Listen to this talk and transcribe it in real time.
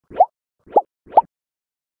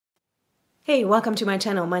Hey, welcome to my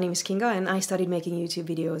channel. My name is Kinga and I started making YouTube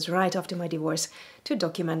videos right after my divorce to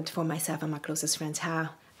document for myself and my closest friends how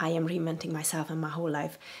I am reinventing myself and my whole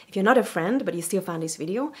life. If you're not a friend but you still found this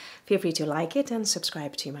video, feel free to like it and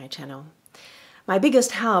subscribe to my channel. My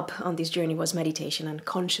biggest help on this journey was meditation and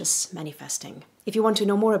conscious manifesting. If you want to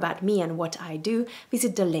know more about me and what I do,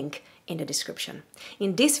 visit the link in the description.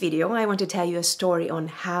 In this video, I want to tell you a story on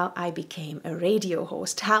how I became a radio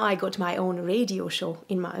host, how I got my own radio show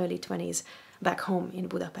in my early 20s back home in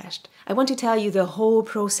Budapest. I want to tell you the whole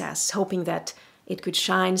process, hoping that it could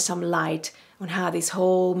shine some light on how this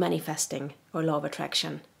whole manifesting or law of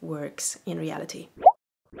attraction works in reality.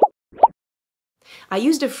 I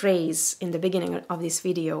used a phrase in the beginning of this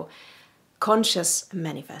video, conscious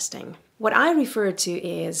manifesting. What I refer to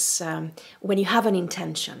is when you have an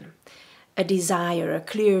intention, a desire, a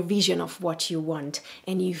clear vision of what you want,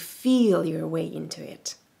 and you feel your way into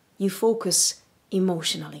it. You focus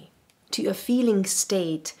emotionally to a feeling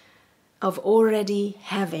state of already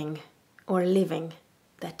having or living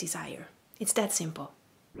that desire. It's that simple.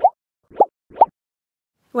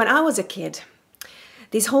 When I was a kid,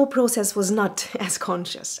 this whole process was not as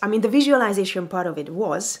conscious. I mean, the visualization part of it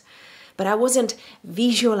was, but I wasn't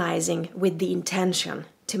visualizing with the intention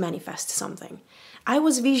to manifest something. I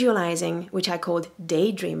was visualizing, which I called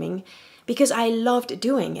daydreaming, because I loved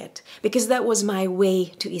doing it, because that was my way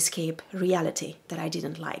to escape reality that I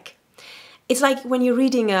didn't like. It's like when you're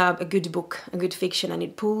reading a good book, a good fiction, and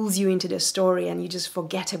it pulls you into the story and you just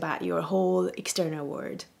forget about your whole external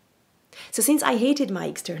world. So since I hated my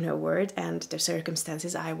external world and the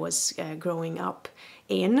circumstances I was growing up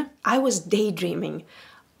in, I was daydreaming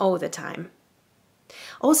all the time.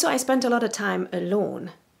 Also, I spent a lot of time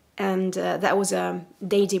alone, and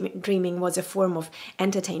daydreaming was a form of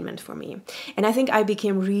entertainment for me. And I think I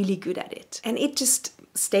became really good at it. And it just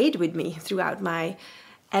stayed with me throughout my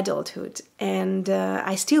adulthood. And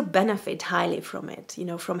I still benefit highly from it,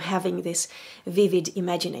 from having this vivid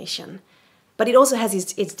imagination. But it also has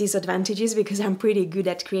its disadvantages because I'm pretty good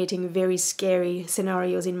at creating very scary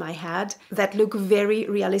scenarios in my head that look very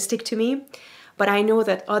realistic to me. But I know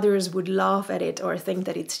that others would laugh at it or think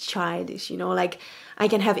that it's childish, like I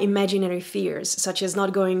can have imaginary fears, such as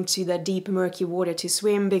not going to the deep, murky water to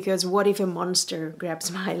swim because what if a monster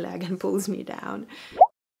grabs my leg and pulls me down?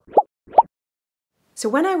 So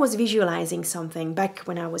when I was visualizing something back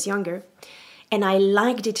when I was younger, and I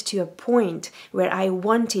liked it to a point where I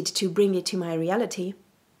wanted to bring it to my reality,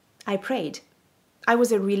 I prayed. I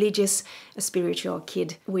was a spiritual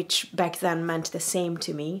kid, which back then meant the same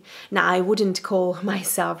to me. Now, I wouldn't call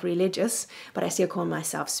myself religious, but I still call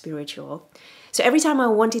myself spiritual. So every time I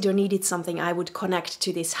wanted or needed something, I would connect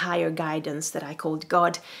to this higher guidance that I called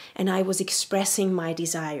God, and I was expressing my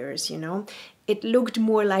desires, It looked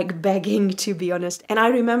more like begging, to be honest. And I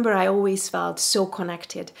remember I always felt so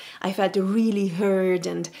connected. I felt really heard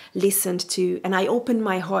and listened to, and I opened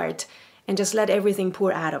my heart and just let everything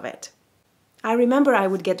pour out of it. I remember I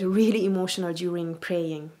would get really emotional during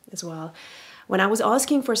praying as well. When I was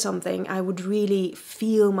asking for something, I would really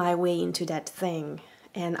feel my way into that thing.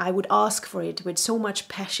 And I would ask for it with so much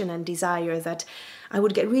passion and desire that I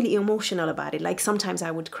would get really emotional about it. Like sometimes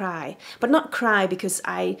I would cry, but not cry because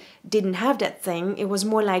I didn't have that thing. It was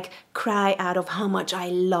more like cry out of how much I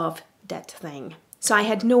love that thing. So I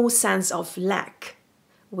had no sense of lack,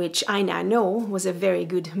 which I now know was a very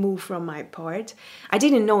good move from my part. I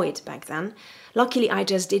didn't know it back then. Luckily, I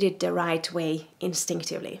just did it the right way,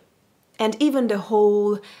 instinctively. And even the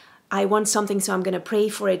whole I want something, so I'm going to pray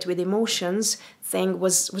for it with emotions thing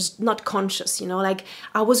was not conscious, like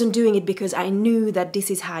I wasn't doing it because I knew that this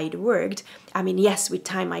is how it worked. I mean, yes, with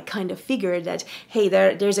time I kind of figured that, hey,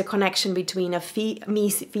 there's a connection between me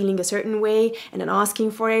feeling a certain way and then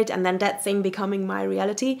asking for it and then that thing becoming my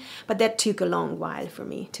reality, but that took a long while for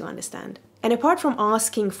me to understand. And apart from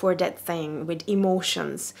asking for that thing with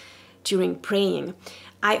emotions during praying,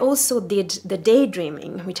 I also did the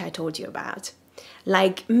daydreaming, which I told you about,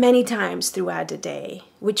 like many times throughout the day,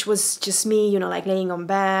 which was just me, like laying on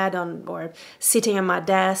bed or sitting at my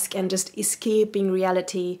desk and just escaping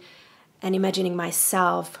reality and imagining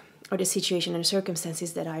myself or the situation and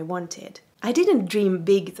circumstances that I wanted. I didn't dream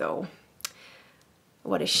big though.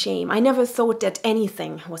 What a shame. I never thought that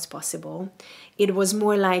anything was possible. It was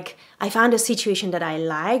more like I found a situation that I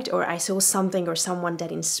liked, or I saw something or someone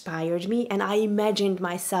that inspired me, and I imagined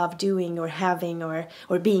myself doing or having or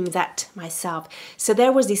being that myself. So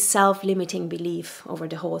there was this self-limiting belief over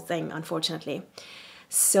the whole thing, unfortunately.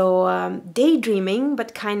 So daydreaming,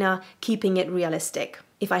 but kind of keeping it realistic.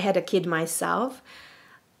 If I had a kid myself,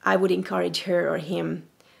 I would encourage her or him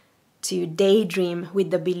to daydream with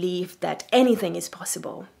the belief that anything is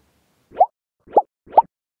possible.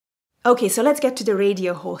 Okay, so let's get to the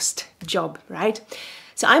radio host job, right?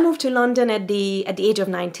 So I moved to London at the age of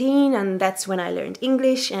 19, and that's when I learned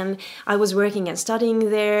English, and I was working and studying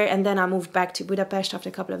there, and then I moved back to Budapest after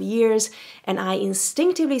a couple of years, and I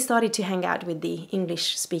instinctively started to hang out with the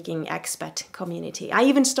English-speaking expat community. I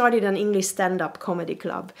even started an English stand-up comedy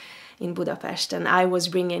club in Budapest, and I was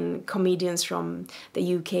bringing comedians from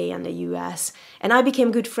the UK and the US, and I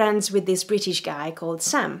became good friends with this British guy called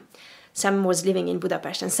Sam. Sam was living in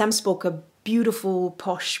Budapest, and Sam spoke a beautiful,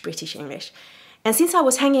 posh British English. And since I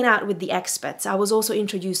was hanging out with the expats, I was also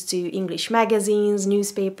introduced to English magazines,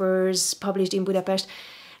 newspapers published in Budapest,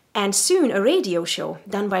 and soon a radio show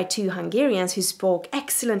done by two Hungarians who spoke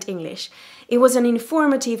excellent English. It was an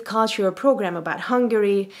informative cultural program about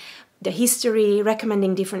Hungary, the history,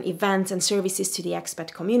 recommending different events and services to the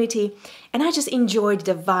expat community. And I just enjoyed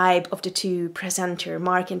the vibe of the two presenters,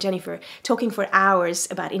 Mark and Jennifer, talking for hours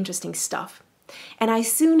about interesting stuff. And I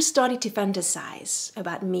soon started to fantasize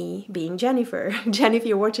about me being Jennifer. Jen, if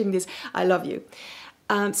you're watching this, I love you.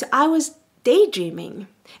 So I was daydreaming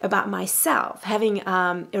about myself having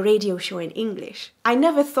a radio show in English. I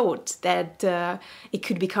never thought that it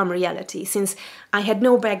could become reality, since I had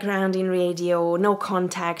no background in radio, no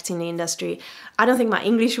contact in the industry. I don't think my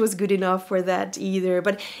English was good enough for that either,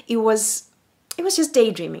 but it was just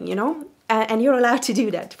daydreaming, you know? And you're allowed to do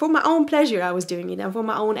that. For my own pleasure, I was doing it, and for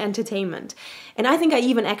my own entertainment. And I think I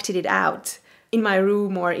even acted it out in my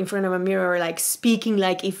room or in front of a mirror, like speaking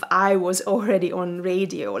like if I was already on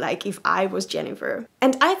radio, like if I was Jennifer.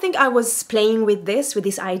 And I think I was playing with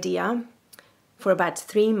this idea for about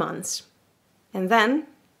 3 months. And then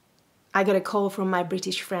I got a call from my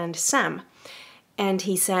British friend Sam. And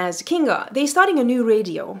he says, Kinga, they're starting a new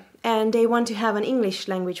radio and they want to have an English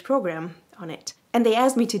language program on it. And they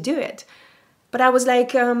asked me to do it. But I was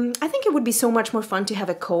like, I think it would be so much more fun to have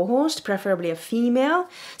a co-host, preferably a female.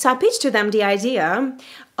 So I pitched to them the idea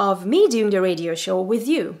of me doing the radio show with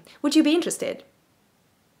you. Would you be interested?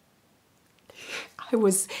 I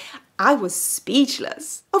was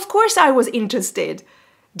speechless. Of course I was interested.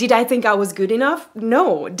 Did I think I was good enough?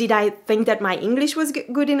 No. Did I think that my English was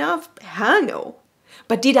good enough? Hell no.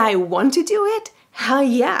 But did I want to do it? Hell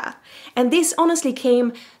yeah. And this honestly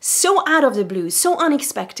came so out of the blue, so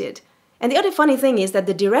unexpected. And the other funny thing is that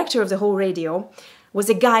the director of the whole radio was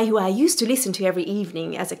a guy who I used to listen to every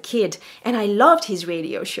evening as a kid, and I loved his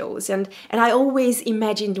radio shows, and I always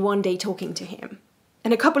imagined one day talking to him.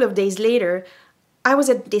 And a couple of days later, I was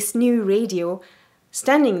at this new radio,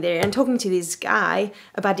 standing there and talking to this guy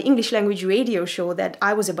about the English language radio show that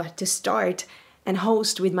I was about to start and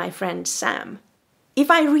host with my friend Sam.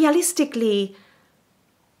 If I realistically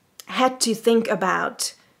had to think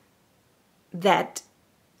about that,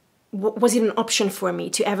 was it an option for me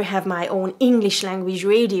to ever have my own English language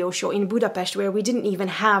radio show in Budapest, where we didn't even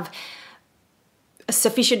have a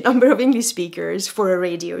sufficient number of English speakers for a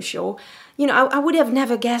radio show? You know, I would have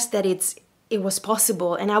never guessed that it was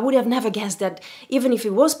possible, and I would have never guessed that even if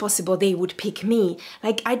it was possible, they would pick me.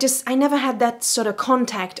 Like, I never had that sort of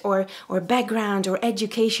contact or background or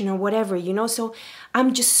education or whatever, you know? So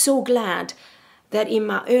I'm just so glad that in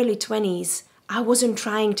my early 20s, I wasn't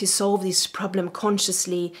trying to solve this problem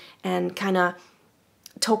consciously and kind of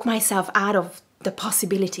talk myself out of the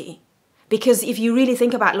possibility. Because if you really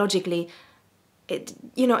think about logically,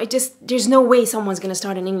 there's no way someone's going to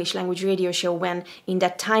start an English language radio show when in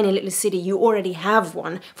that tiny little city you already have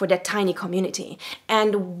one for that tiny community.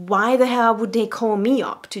 And why the hell would they call me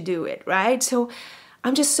up to do it, right? So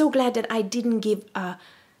I'm just so glad that I didn't give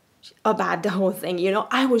about the whole thing, you know?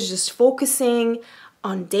 I was just focusing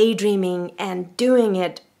on daydreaming and doing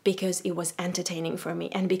it because it was entertaining for me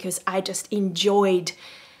and because I just enjoyed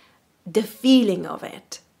the feeling of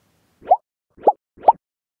it.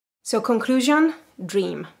 So conclusion,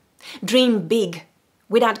 dream. Dream big,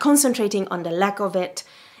 without concentrating on the lack of it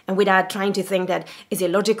and without trying to think that, is it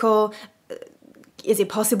logical? Is it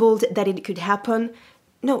possible that it could happen?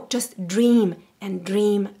 No, just dream, and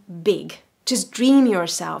dream big. Just dream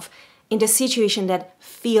yourself in the situation that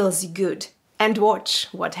feels good and watch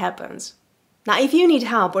what happens. Now, if you need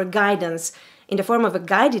help or guidance in the form of a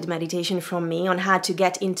guided meditation from me on how to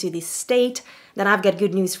get into this state, then I've got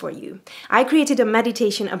good news for you. I created a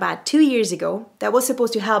meditation about 2 years ago that was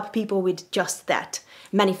supposed to help people with just that,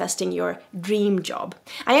 manifesting your dream job.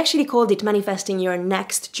 I actually called it manifesting your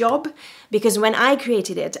next job because when I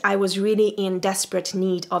created it, I was really in desperate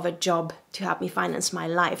need of a job to help me finance my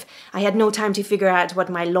life. I had no time to figure out what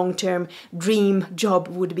my long-term dream job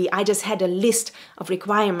would be. I just had a list of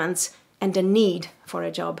requirements and a need for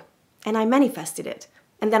a job. And I manifested it.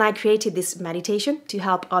 And then I created this meditation to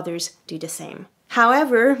help others do the same.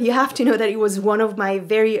 However, you have to know that it was one of my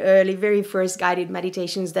very early, very first guided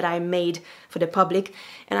meditations that I made for the public,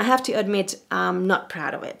 and I have to admit, I'm not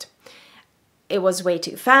proud of it. It was way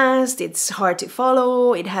too fast, it's hard to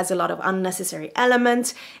follow, it has a lot of unnecessary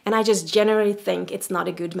elements, and I just generally think it's not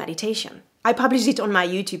a good meditation. I published it on my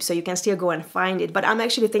YouTube, so you can still go and find it, but I'm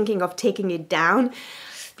actually thinking of taking it down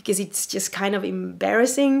because it's just kind of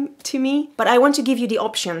embarrassing to me. But I want to give you the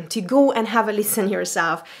option to go and have a listen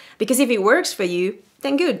yourself, because if it works for you,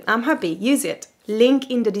 then good, I'm happy, use it. Link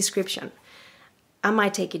in the description. I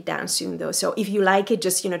might take it down soon though, so if you like it,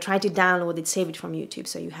 just try to download it, save it from YouTube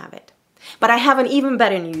so you have it. But I have an even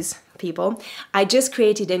better news, people. I just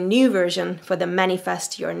created a new version for the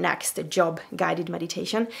Manifest Your Next Job guided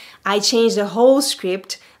meditation. I changed the whole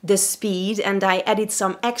script, the speed, and I added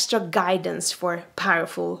some extra guidance for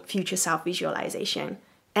powerful future self-visualization.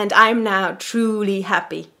 And I'm now truly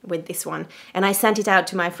happy with this one. And I sent it out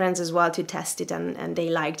to my friends as well to test it, and they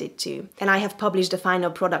liked it too. And I have published the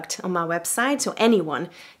final product on my website, so anyone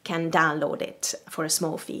can download it for a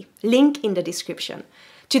small fee. Link in the description.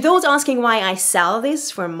 To those asking why I sell this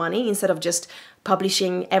for money instead of just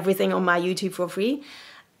publishing everything on my YouTube for free,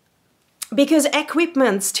 because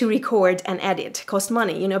equipment to record and edit cost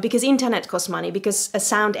money, because internet costs money, because a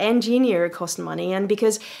sound engineer costs money, and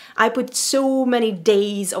because I put so many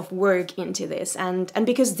days of work into this, and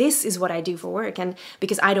because this is what I do for work, and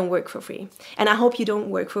because I don't work for free. And I hope you don't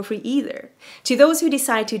work for free either. To those who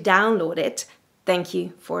decide to download it, thank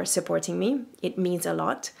you for supporting me. It means a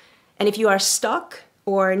lot. And if you are stuck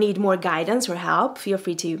or need more guidance or help, feel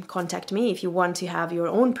free to contact me. If you want to have your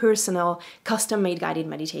own personal custom-made guided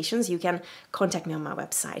meditations, you can contact me on my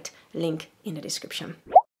website, link in the description.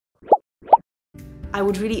 I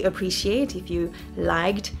would really appreciate if you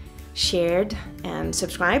liked, shared, and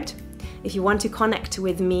subscribed. If you want to connect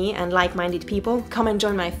with me and like-minded people, come and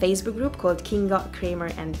join my Facebook group called Kinga,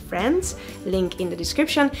 Kramer and Friends, link in the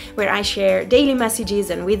description, where I share daily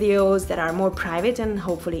messages and videos that are more private and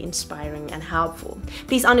hopefully inspiring and helpful.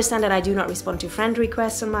 Please understand that I do not respond to friend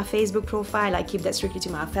requests on my Facebook profile. I keep that strictly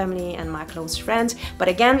to my family and my close friends. But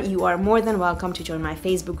again, you are more than welcome to join my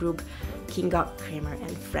Facebook group, Kinga, Kramer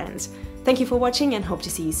and Friends. Thank you for watching and hope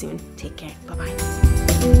to see you soon. Take care.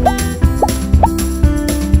 Bye-bye.